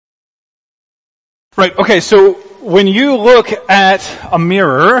Right, okay, so when you look at a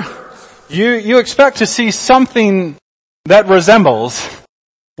mirror, you expect to see something that resembles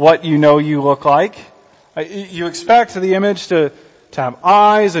what you know you look like. You expect the image to have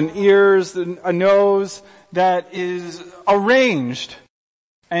eyes and ears and a nose that is arranged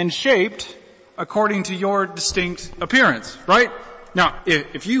and shaped according to your distinct appearance, right? Now,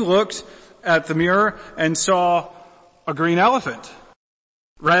 if you looked at the mirror and saw a green elephant,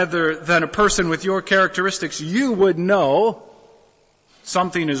 rather than a person with your characteristics, you would know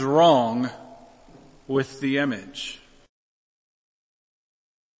something is wrong with the image.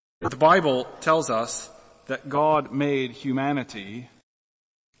 The Bible tells us that God made humanity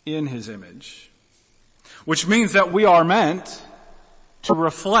in His image, which means that we are meant to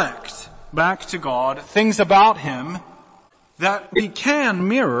reflect back to God things about Him that we can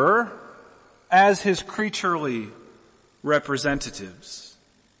mirror as His creaturely representatives.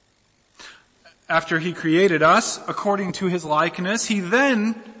 After He created us according to His likeness, He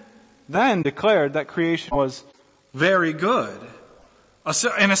then declared that creation was very good.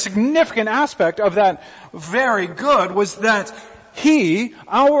 And a significant aspect of that very good was that He,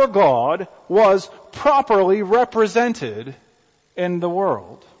 our God, was properly represented in the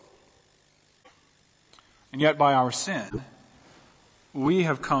world. And yet by our sin, we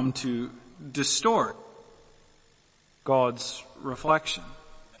have come to distort God's reflection.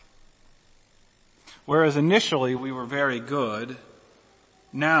 Whereas initially we were very good,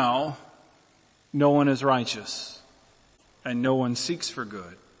 now no one is righteous and no one seeks for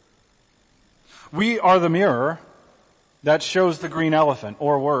good. We are the mirror that shows the green elephant,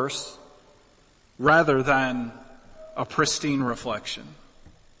 or worse, rather than a pristine reflection.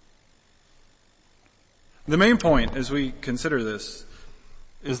 The main point as we consider this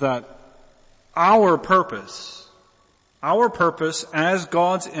is that our purpose as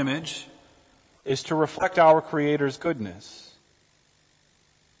God's image is to reflect our Creator's goodness,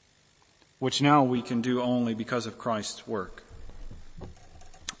 which now we can do only because of Christ's work.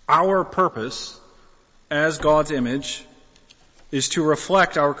 Our purpose as God's image is to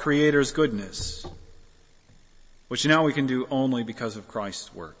reflect our Creator's goodness, which now we can do only because of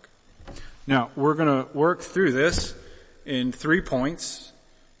Christ's work. Now, we're going to work through this in 3 points: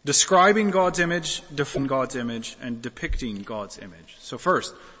 describing God's image, defining God's image, and depicting God's image. So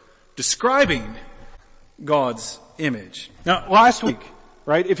first, describing God's image. Now, last week,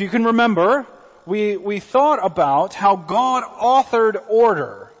 right, if you can remember, we thought about how God authored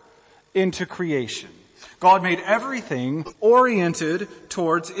order into creation. God made everything oriented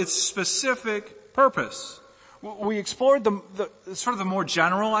towards its specific purpose. We explored the more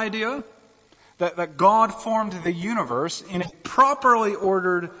general idea that God formed the universe in a properly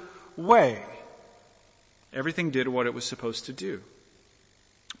ordered way. Everything did what it was supposed to do.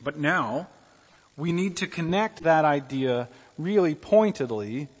 But now, we need to connect that idea really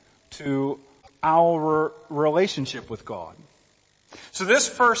pointedly to our relationship with God. So this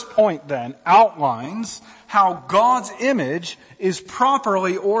first point then outlines how God's image is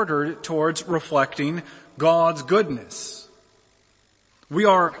properly ordered towards reflecting God's goodness. We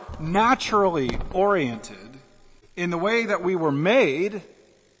are naturally oriented in the way that we were made,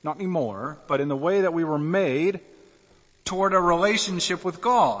 not anymore, but in the way that we were made toward a relationship with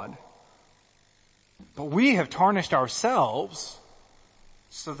God. But we have tarnished ourselves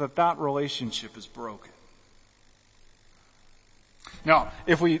so that relationship is broken. Now,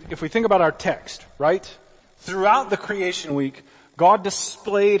 if we think about our text, right? Throughout the creation week, God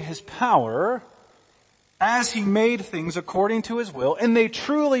displayed His power as He made things according to His will, and they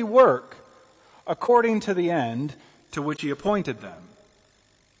truly work according to the end to which He appointed them.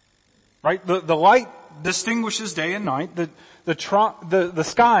 Right? The light distinguishes day and night. The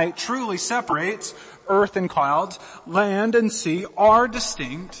sky truly separates earth and clouds. Land and sea are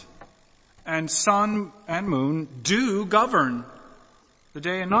distinct, and sun and moon do govern the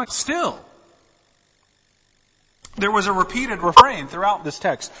day and night. Still, there was a repeated refrain throughout this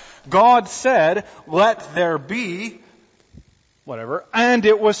text. God said, "Let there be," whatever, and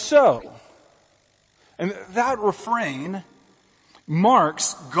it was so. And that refrain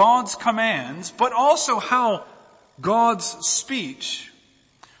marks God's commands, but also how God's speech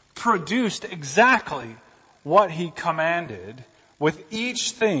produced exactly what He commanded, with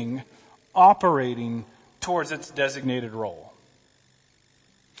each thing operating towards its designated role.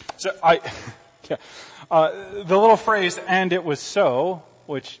 So the little phrase, "and it was so,"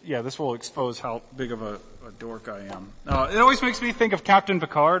 which, this will expose how big of a dork I am. It always makes me think of Captain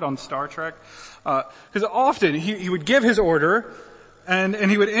Picard on Star Trek, because often he would give his order, and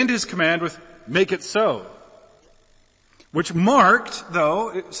he would end his command with, "make it so," which marked,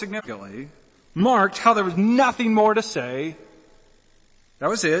 though, significantly, marked how there was nothing more to say. That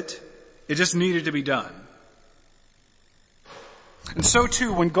was it. It just needed to be done. And so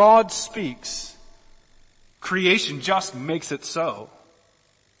too, when God speaks, creation just makes it so.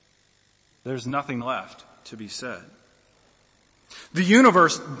 There's nothing left to be said. The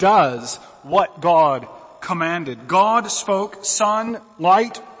universe does what God commanded. God spoke sun,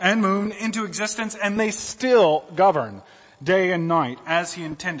 light, and moon into existence, and they still govern day and night as He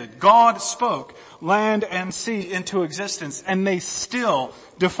intended. God spoke land and sea into existence, and they still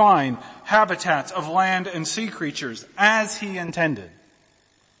define habitats of land and sea creatures as He intended.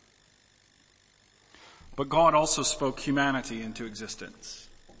 But God also spoke humanity into existence,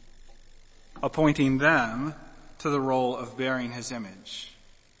 appointing them to the role of bearing His image.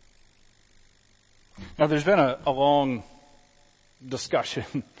 Now there's been a long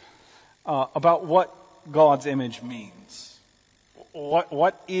discussion about what God's image means.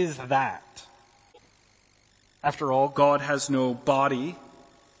 What is that? After all, God has no body.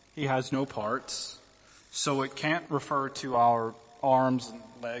 He has no parts. So it can't refer to our arms and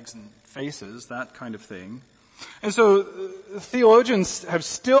legs and faces, that kind of thing. And so theologians have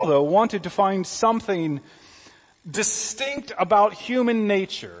still, though, wanted to find something distinct about human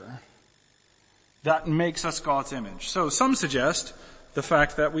nature that makes us God's image. So some suggest the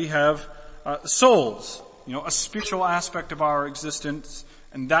fact that we have souls, a spiritual aspect of our existence,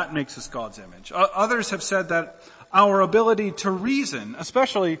 and that makes us God's image. Others have said that our ability to reason,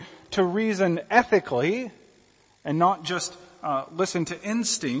 especially to reason ethically, and not just listen to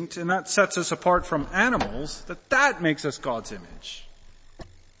instinct, and that sets us apart from animals, that makes us God's image.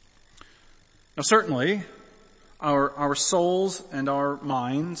 Now certainly, our souls and our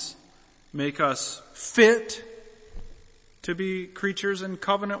minds make us fit to be creatures in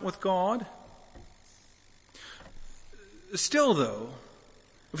covenant with God. Still though,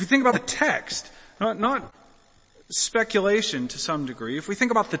 if we think about the text, not speculation to some degree, if we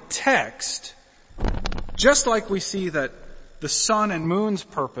think about the text, just like we see that the sun and moon's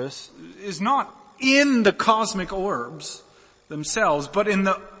purpose is not in the cosmic orbs themselves, but in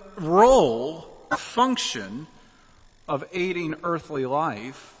the role, function of aiding earthly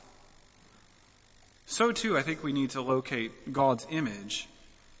life, so too I think we need to locate God's image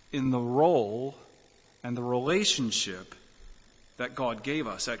in the role and the relationship that God gave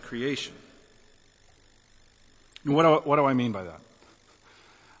us at creation. And what do I mean by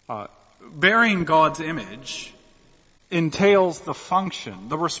that? Bearing God's image entails the function,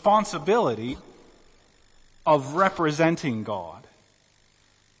 the responsibility of representing God.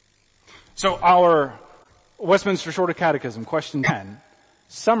 So our Westminster Shorter Catechism, question 10,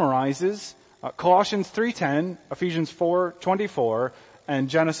 summarizes Colossians 3:10, Ephesians 4:24, and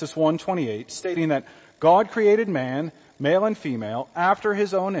Genesis 1:28, stating that God created man, male and female, after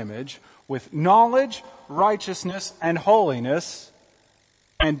His own image, with knowledge, righteousness, and holiness,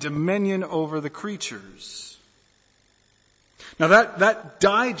 and dominion over the creatures. Now that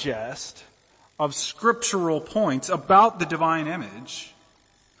digest of scriptural points about the divine image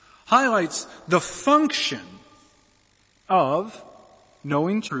highlights the function of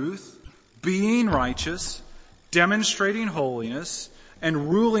knowing truth, being righteous, demonstrating holiness,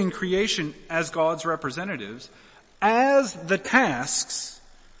 and ruling creation as God's representatives as the tasks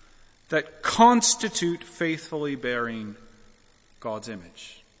that constitute faithfully bearing God's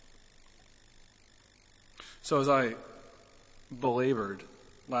image. So as I belabored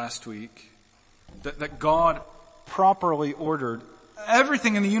last week, that God properly ordered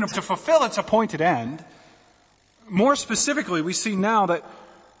everything in the universe to fulfill its appointed end. More specifically, we see now that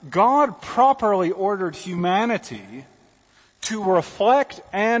God properly ordered humanity to reflect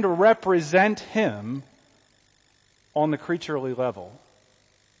and represent Him on the creaturely level.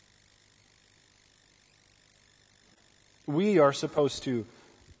 We are supposed to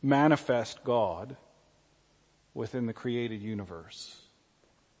manifest God within the created universe.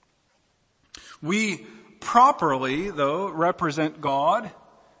 We properly, though, represent God,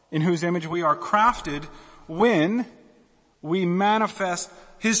 in whose image we are crafted, when we manifest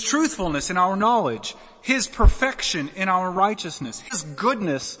His truthfulness in our knowledge, His perfection in our righteousness, His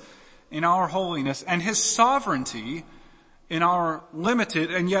goodness in our holiness, and His sovereignty in our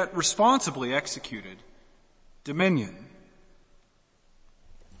limited and yet responsibly executed dominion.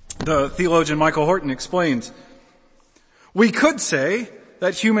 The theologian Michael Horton explains, we could say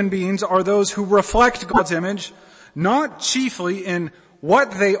that human beings are those who reflect God's image, not chiefly in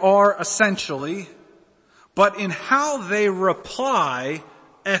what they are essentially, but in how they reply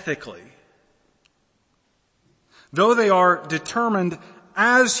ethically. Though they are determined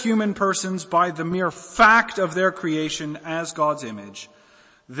as human persons by the mere fact of their creation as God's image,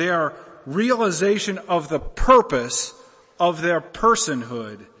 their realization of the purpose of their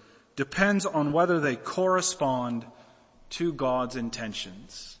personhood depends on whether they correspond to God's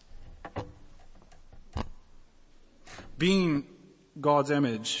intentions. Being God's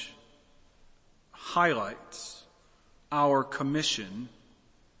image highlights our commission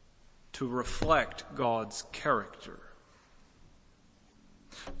to reflect God's character.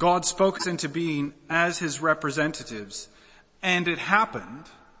 God spoke us into being as his representatives, and it happened.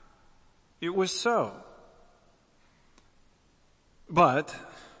 It was so. But,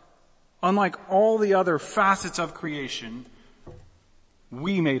 unlike all the other facets of creation,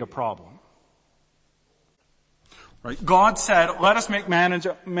 we made a problem. Right? God said, let us make man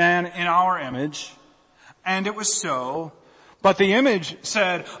in our image, and it was so. But the image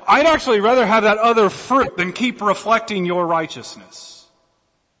said, I'd actually rather have that other fruit than keep reflecting your righteousness.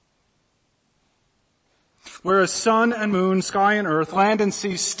 Whereas sun and moon, sky and earth, land and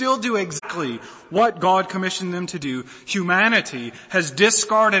sea still do exactly what God commissioned them to do, humanity has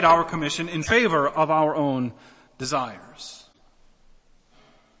discarded our commission in favor of our own desires.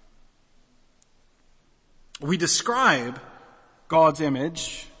 We describe God's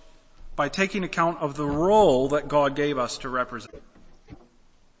image by taking account of the role that God gave us to represent.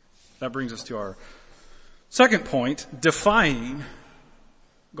 That brings us to our second point, defying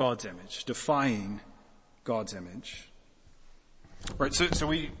God's image. Defying God's image. Right, so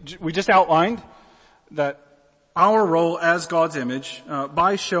we just outlined that our role as God's image,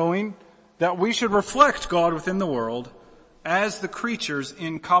 by showing that we should reflect God within the world as the creatures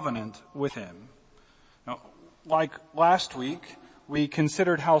in covenant with him. Now, like last week, we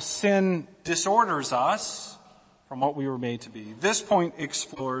considered how sin disorders us from what we were made to be. This point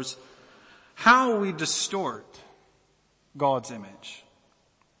explores how we distort God's image.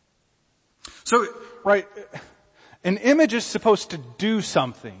 So, right, an image is supposed to do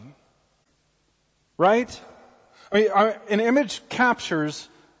something, right? I mean, an image captures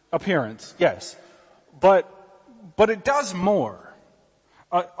appearance, yes, but it does more.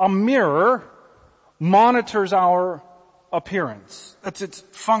 A mirror monitors our appearance. That's its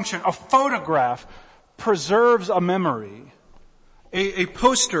function. A photograph preserves a memory. A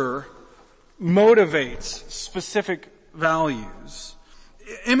poster motivates specific values.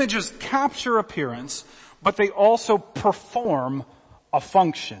 Images capture appearance, but they also perform a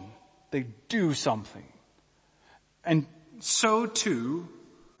function. They do something. And so too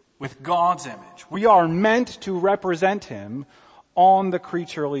with God's image. We are meant to represent him on the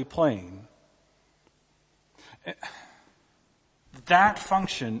creaturely plane. That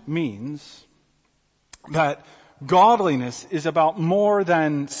function means that godliness is about more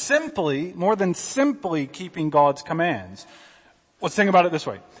than simply keeping God's commands. Let's think about it this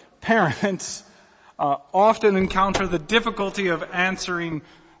way. Parents often encounter the difficulty of answering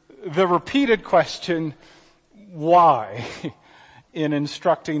the repeated question, why, in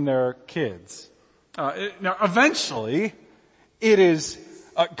instructing their kids. Now, eventually, it is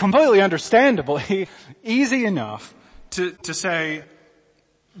completely understandably easy enough to say,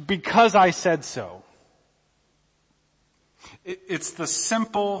 because I said so. It's the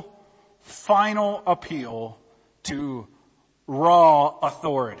simple, final appeal to raw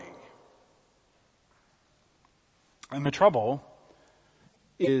authority. And the trouble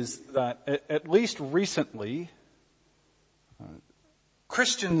is that, at least recently,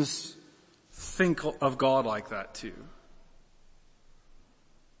 Christians think of God like that too.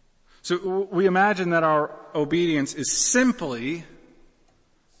 So we imagine that our obedience is simply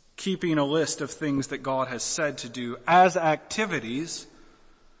keeping a list of things that God has said to do as activities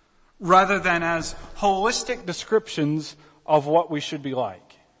rather than as holistic descriptions of what we should be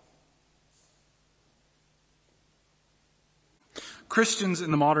like. Christians in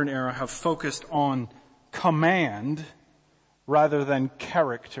the modern era have focused on command rather than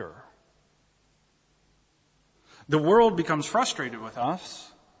character. The world becomes frustrated with us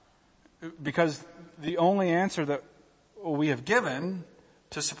because the only answer that we have given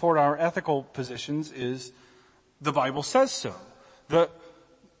to support our ethical positions is the Bible says so.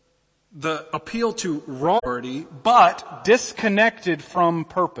 The appeal to raw authority, but disconnected from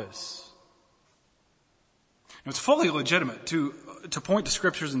purpose. Now, it's fully legitimate to point to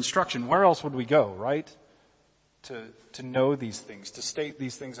Scripture's instruction. Where else would we go, right? To know these things, to state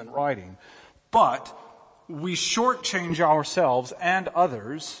these things in writing. But we shortchange ourselves and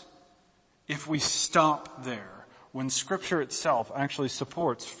others if we stop there, when Scripture itself actually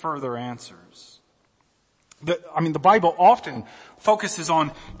supports further answers. The Bible often focuses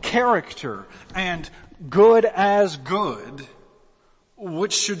on character and good as good,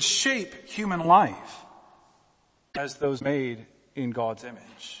 which should shape human life as those made in God's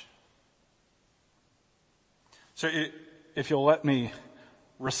image. So if you'll let me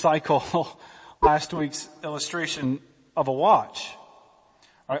recycle last week's illustration of a watch.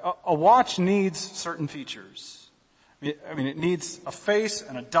 Right? A watch needs certain features. I mean, it needs a face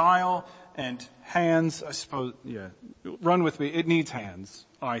and a dial and hands, I suppose. Yeah, run with me. It needs hands,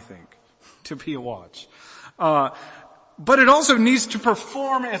 I think, to be a watch. But it also needs to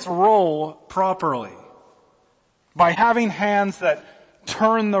perform its role properly by having hands that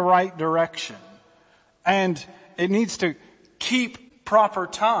turn the right direction. And it needs to keep proper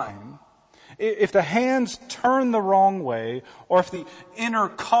time. If the hands turn the wrong way, or if the inner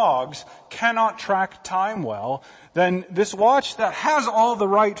cogs cannot track time well, then this watch that has all the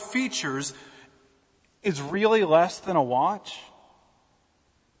right features is really less than a watch.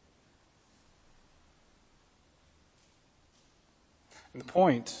 And the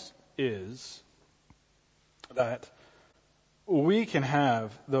point is that we can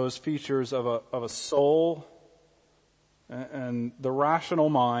have those features of a soul and the rational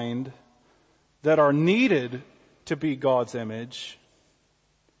mind that are needed to be God's image.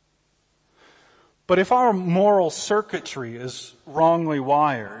 But if our moral circuitry is wrongly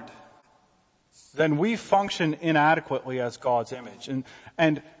wired, then we function inadequately as God's image.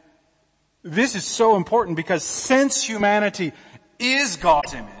 And this is so important because since humanity is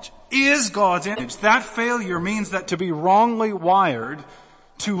God's image, that failure means that to be wrongly wired,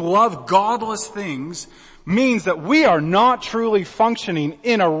 to love godless things, means that we are not truly functioning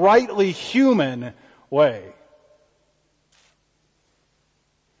in a rightly human way.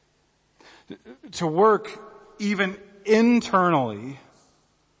 To work even internally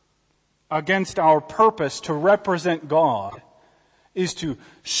against our purpose to represent God is to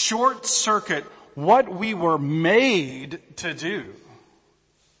short circuit what we were made to do.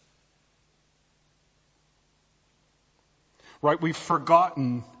 Right? We've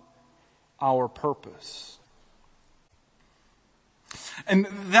forgotten our purpose. And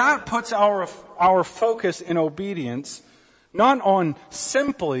that puts our focus in obedience not on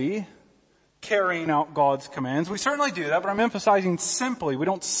simply carrying out God's commands. We certainly do that, but I'm emphasizing simply. We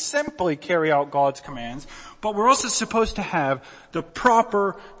don't simply carry out God's commands, but we're also supposed to have the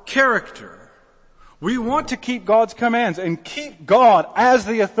proper character. We want to keep God's commands and keep God as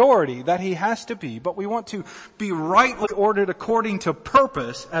the authority that He has to be, but we want to be rightly ordered according to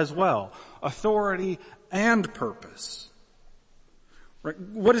purpose as well. Authority and purpose. Right?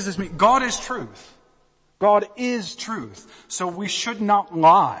 What does this mean? God is truth. God is truth. So we should not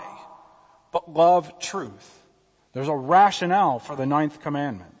lie, but love truth. There's a rationale for the 9th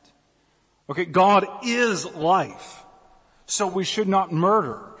commandment. Okay, God is life. So we should not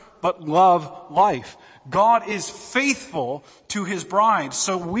murder, but love life. God is faithful to His bride,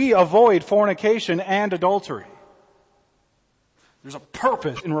 so we avoid fornication and adultery. There's a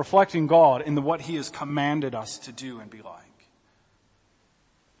purpose in reflecting God in what He has commanded us to do and be like.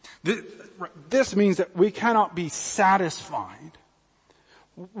 This means that we cannot be satisfied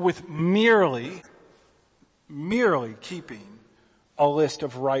with merely keeping a list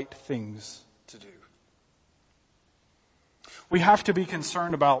of right things to do. We have to be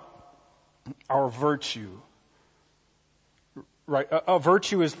concerned about our virtue. Right? A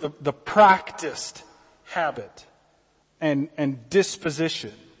virtue is the practiced habit and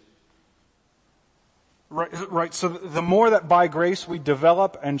disposition. Right. So the more that by grace we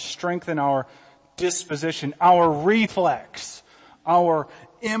develop and strengthen our disposition, our reflex, our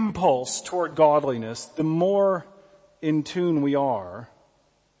impulse toward godliness, the more in tune we are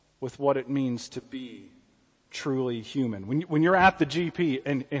with what it means to be truly human. When you're at the GP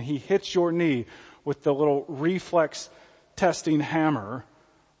and he hits your knee with the little reflex testing hammer,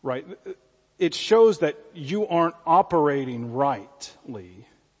 right, it shows that you aren't operating rightly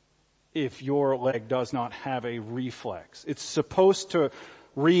if your leg does not have a reflex. It's supposed to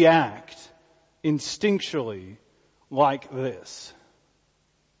react instinctually like this.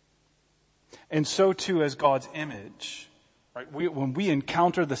 And so too as God's image, right? When we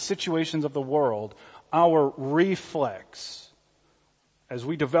encounter the situations of the world, our reflex, as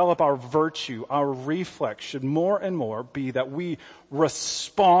we develop our virtue, our reflex should more and more be that we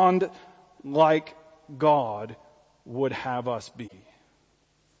respond like God would have us be.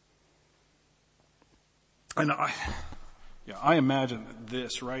 And I imagine that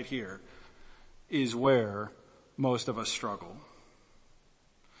this right here is where most of us struggle.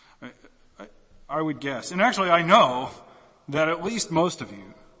 I would guess, and actually I know that at least most of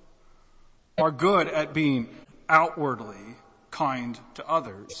you are good at being outwardly kind to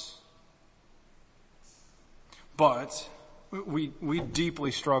others. But we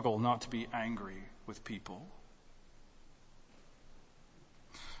deeply struggle not to be angry with people.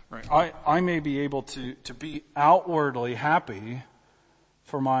 Right? I may be able to be outwardly happy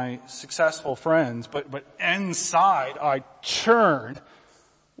for my successful friends, but inside I churn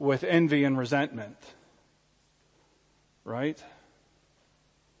with envy and resentment. Right?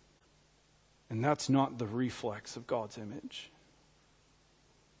 And that's not the reflex of God's image.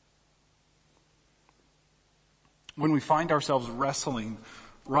 When we find ourselves wrestling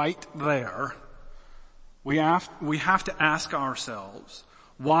right there, we have to ask ourselves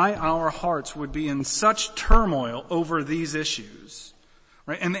why our hearts would be in such turmoil over these issues.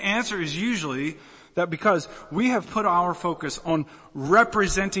 Right? And the answer is usually that because we have put our focus on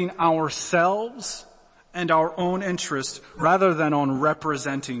representing ourselves and our own interests rather than on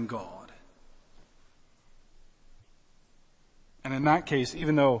representing God. And in that case,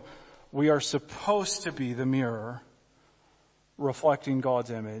 even though we are supposed to be the mirror reflecting God's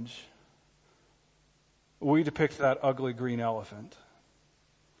image, we depict that ugly green elephant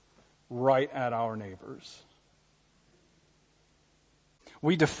right at our neighbors.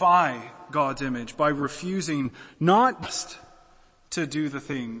 We defy God's image by refusing not just to do the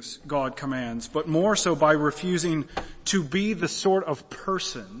things God commands, but more so by refusing to be the sort of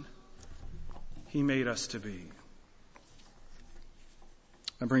person He made us to be.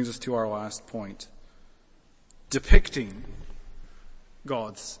 That brings us to our last point. Depicting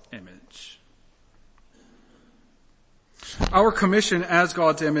God's image. Our commission as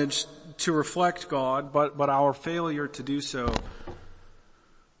God's image to reflect God, but our failure to do so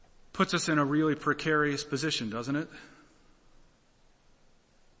puts us in a really precarious position, doesn't it?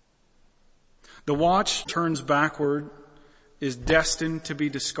 The watch turns backward is destined to be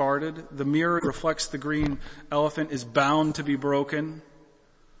discarded. The mirror that reflects the green elephant is bound to be broken.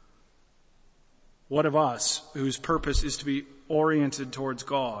 What of us, whose purpose is to be oriented towards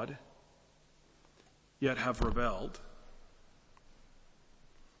God, yet have rebelled?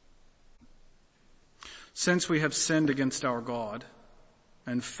 Since we have sinned against our God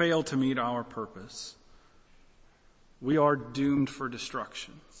and failed to meet our purpose, we are doomed for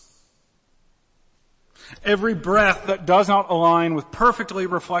destruction. Every breath that does not align with perfectly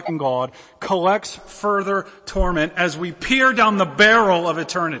reflecting God collects further torment as we peer down the barrel of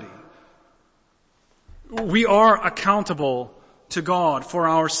eternity. We are accountable to God for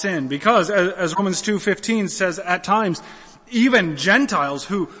our sin because, as Romans 2:15 says, at times, even Gentiles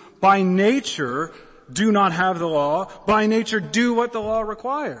who by nature do not have the law, by nature do what the law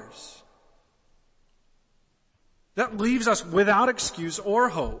requires. That leaves us without excuse or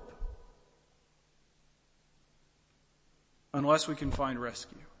hope unless we can find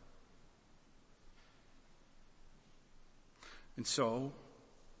rescue. And so,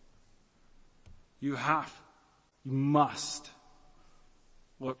 you must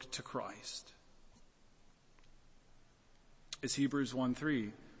look to Christ. As Hebrews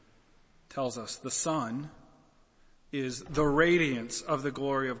 1:3 tells us, the Son is the radiance of the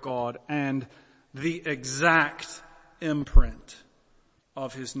glory of God and the exact imprint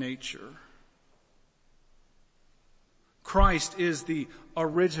of His nature. Christ is the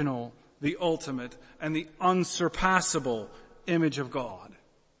original, the ultimate, and the unsurpassable image of God.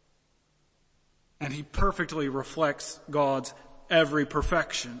 And He perfectly reflects God's every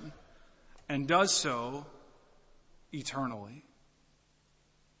perfection and does so eternally.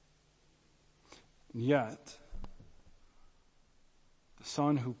 Yet, the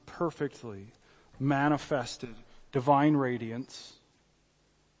Son who perfectly manifested divine radiance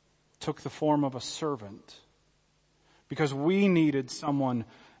took the form of a servant because we needed someone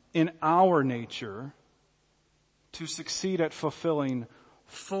in our nature to succeed at fulfilling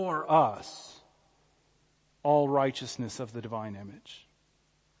for us all righteousness of the divine image.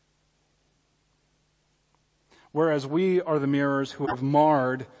 Whereas we are the mirrors who have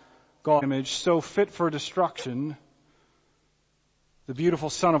marred God's image, so fit for destruction, the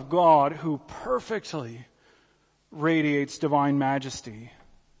beautiful Son of God, who perfectly radiates divine majesty,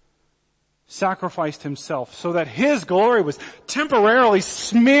 sacrificed Himself so that His glory was temporarily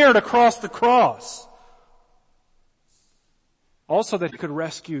smeared across the cross. Also that He could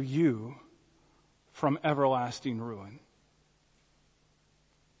rescue you from everlasting ruin.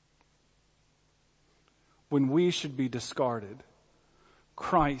 When we should be discarded,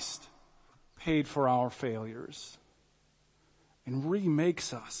 Christ paid for our failures and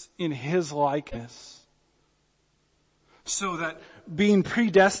remakes us in His likeness so that being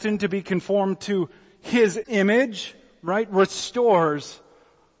predestined to be conformed to His image, right, restores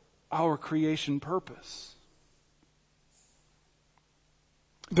our creation purpose.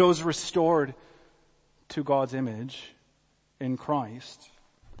 Those restored to God's image in Christ,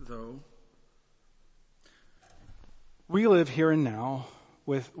 though, we live here and now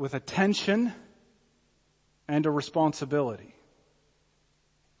with a tension and a responsibility.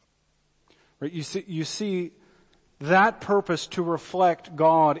 Right? You see that purpose to reflect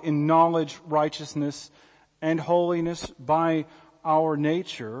God in knowledge, righteousness, and holiness by our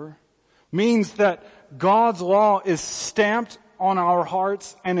nature means that God's law is stamped on our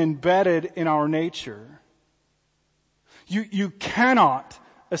hearts and embedded in our nature. You cannot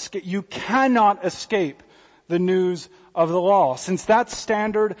escape the news of the law, since that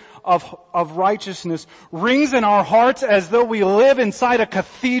standard of righteousness rings in our hearts as though we live inside a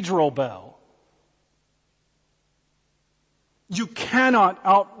cathedral bell. You cannot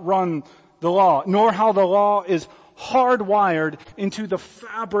outrun the law, nor how the law is hardwired into the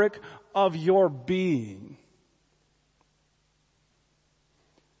fabric of your being.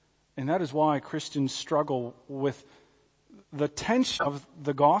 And that is why Christians struggle with the tension of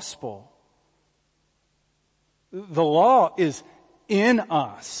the gospel. The law is in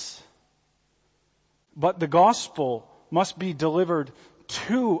us, but the gospel must be delivered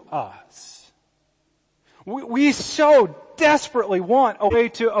to us. We so desperately want a way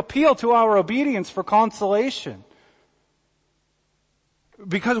to appeal to our obedience for consolation.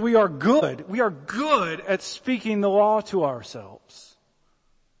 Because we are good. We are good at speaking the law to ourselves.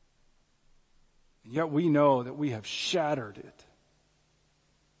 Yet we know that we have shattered it.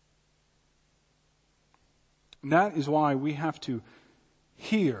 And that is why we have to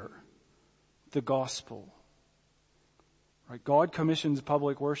hear the gospel. Right? God commissions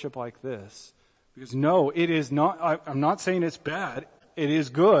public worship like this. Because no, it is not, I'm not saying it's bad. It is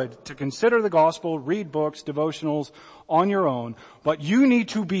good to consider the gospel, read books, devotionals on your own. But you need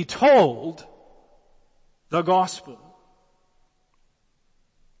to be told the gospel.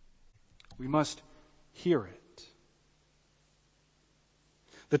 We must hear it.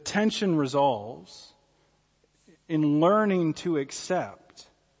 The tension resolves in learning to accept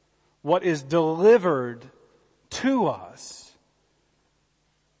what is delivered to us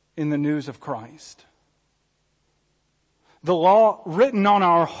in the news of Christ. The law written on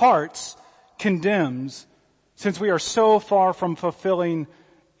our hearts condemns, since we are so far from fulfilling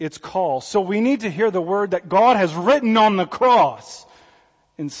its call. So we need to hear the word that God has written on the cross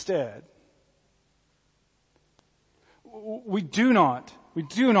instead. We do not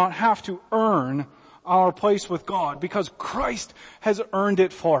have to earn our place with God, because Christ has earned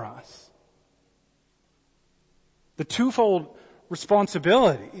it for us. The twofold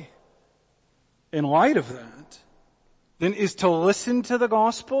responsibility in light of that then is to listen to the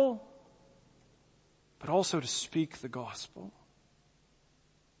gospel, but also to speak the gospel.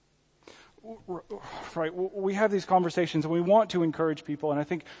 Right? We have these conversations and we want to encourage people, and I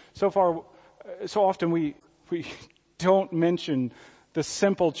think so often we don't mention the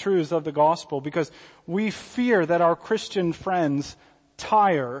simple truths of the gospel because we fear that our Christian friends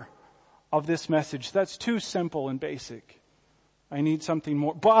tire of this message. That's too simple and basic. I need something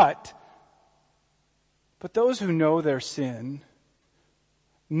more. But those who know their sin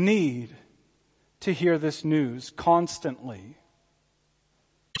need to hear this news constantly,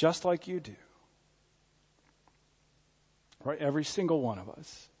 just like you do. Right? Every single one of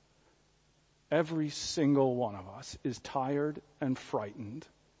us is tired and frightened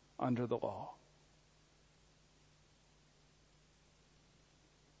under the law.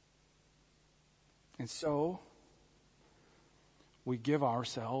 And so, we give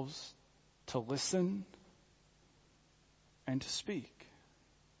ourselves to listen and to speak.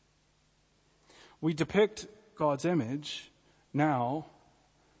 We depict God's image now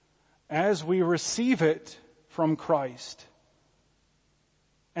as we receive it from Christ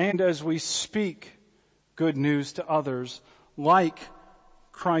and as we speak good news to others like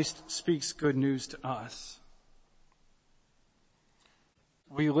Christ speaks good news to us.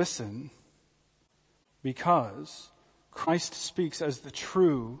 We listen because Christ speaks as the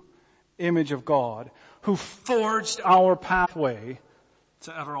true image of God who forged our pathway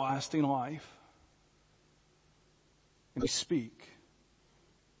to everlasting life. And we speak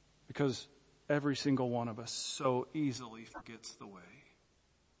because every single one of us so easily forgets the way.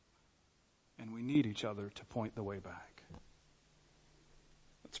 And we need each other to point the way back.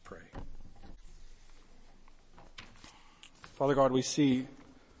 Let's pray. Father God, we see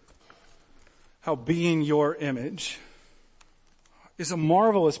how being your image is a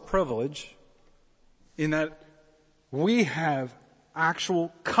marvelous privilege in that we have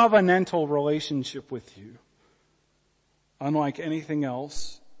actual covenantal relationship with you, unlike anything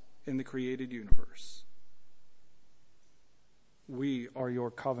else in the created universe. We are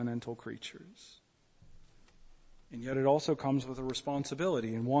your covenantal creatures. And yet it also comes with a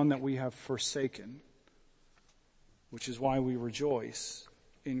responsibility, and one that we have forsaken, which is why we rejoice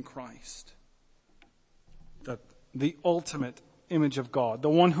in Christ. The ultimate image of God, the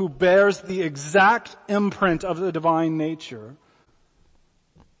one who bears the exact imprint of the divine nature,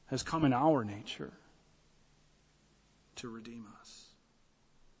 has come in our nature to redeem us.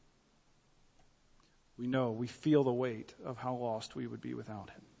 We feel the weight of how lost we would be without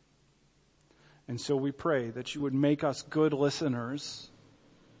him. And so we pray that you would make us good listeners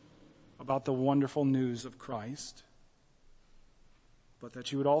about the wonderful news of Christ, but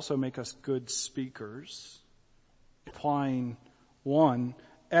that you would also make us good speakers, applying one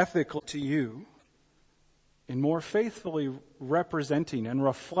ethically to you in more faithfully representing and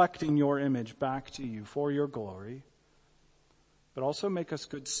reflecting your image back to you for your glory, but also make us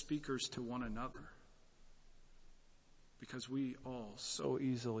good speakers to one another. Because we all so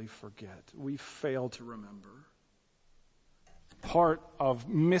easily forget. We fail to remember. Part of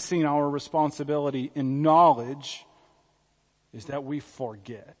missing our responsibility in knowledge is that we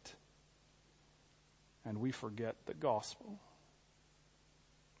forget. And we forget the gospel.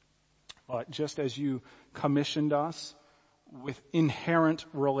 But just as you commissioned us with inherent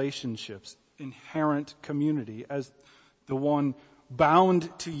relationships, inherent community, as the one bound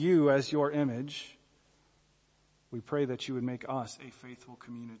to you as your image, we pray that you would make us a faithful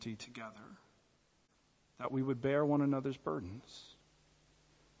community together, that we would bear one another's burdens,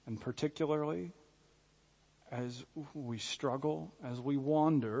 and particularly as we struggle, as we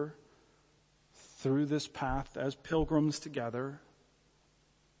wander through this path as pilgrims together,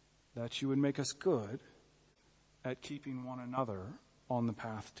 that you would make us good at keeping one another on the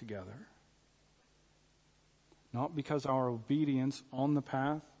path together. Not because our obedience on the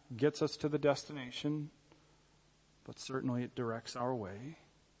path gets us to the destination, but certainly it directs our way,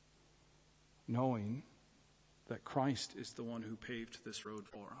 knowing that Christ is the one who paved this road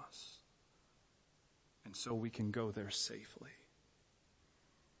for us. And so we can go there safely.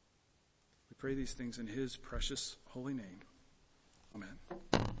 We pray these things in his precious holy name.